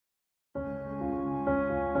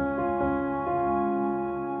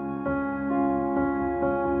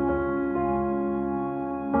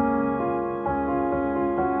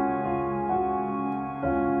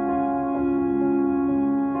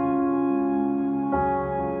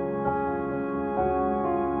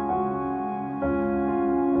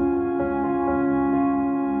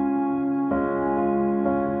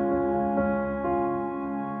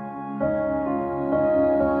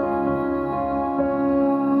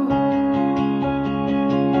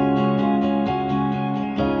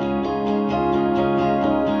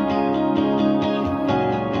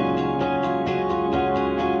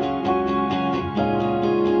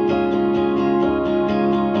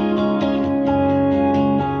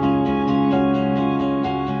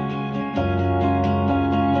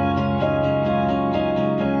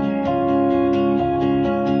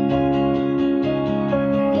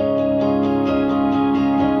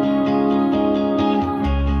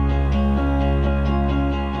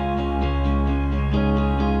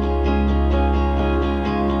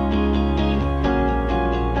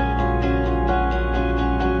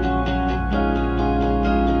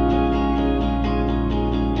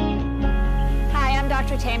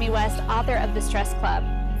Dr. Tami West, author of The Stress Club.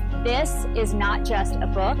 This is not just a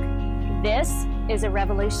book, this is a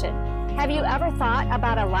revolution. Have you ever thought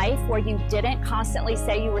about a life where you didn't constantly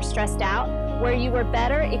say you were stressed out, where you were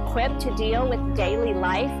better equipped to deal with daily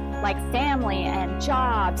life, like family and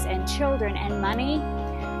jobs and children and money?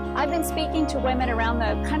 I've been speaking to women around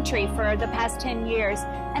the country for the past 10 years,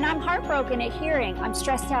 and I'm heartbroken at hearing, I'm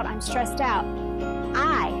stressed out, I'm stressed out.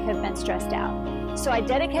 I have been stressed out. So I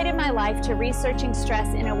dedicated my life to researching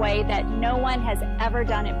stress in a way that no one has ever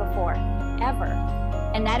done it before, ever.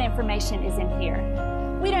 And that information is in here.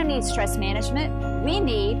 We don't need stress management, we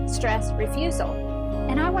need stress refusal.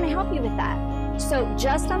 And I want to help you with that. So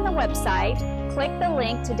just on the website, click the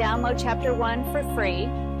link to download chapter 1 for free,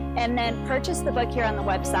 and then purchase the book here on the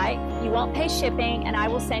website. You won't pay shipping, and I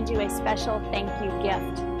will send you a special thank you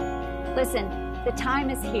gift. Listen, the time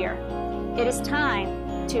is here. It is time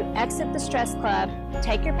to exit the stress club,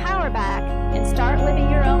 take your power back, and start living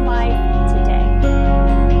your own life today.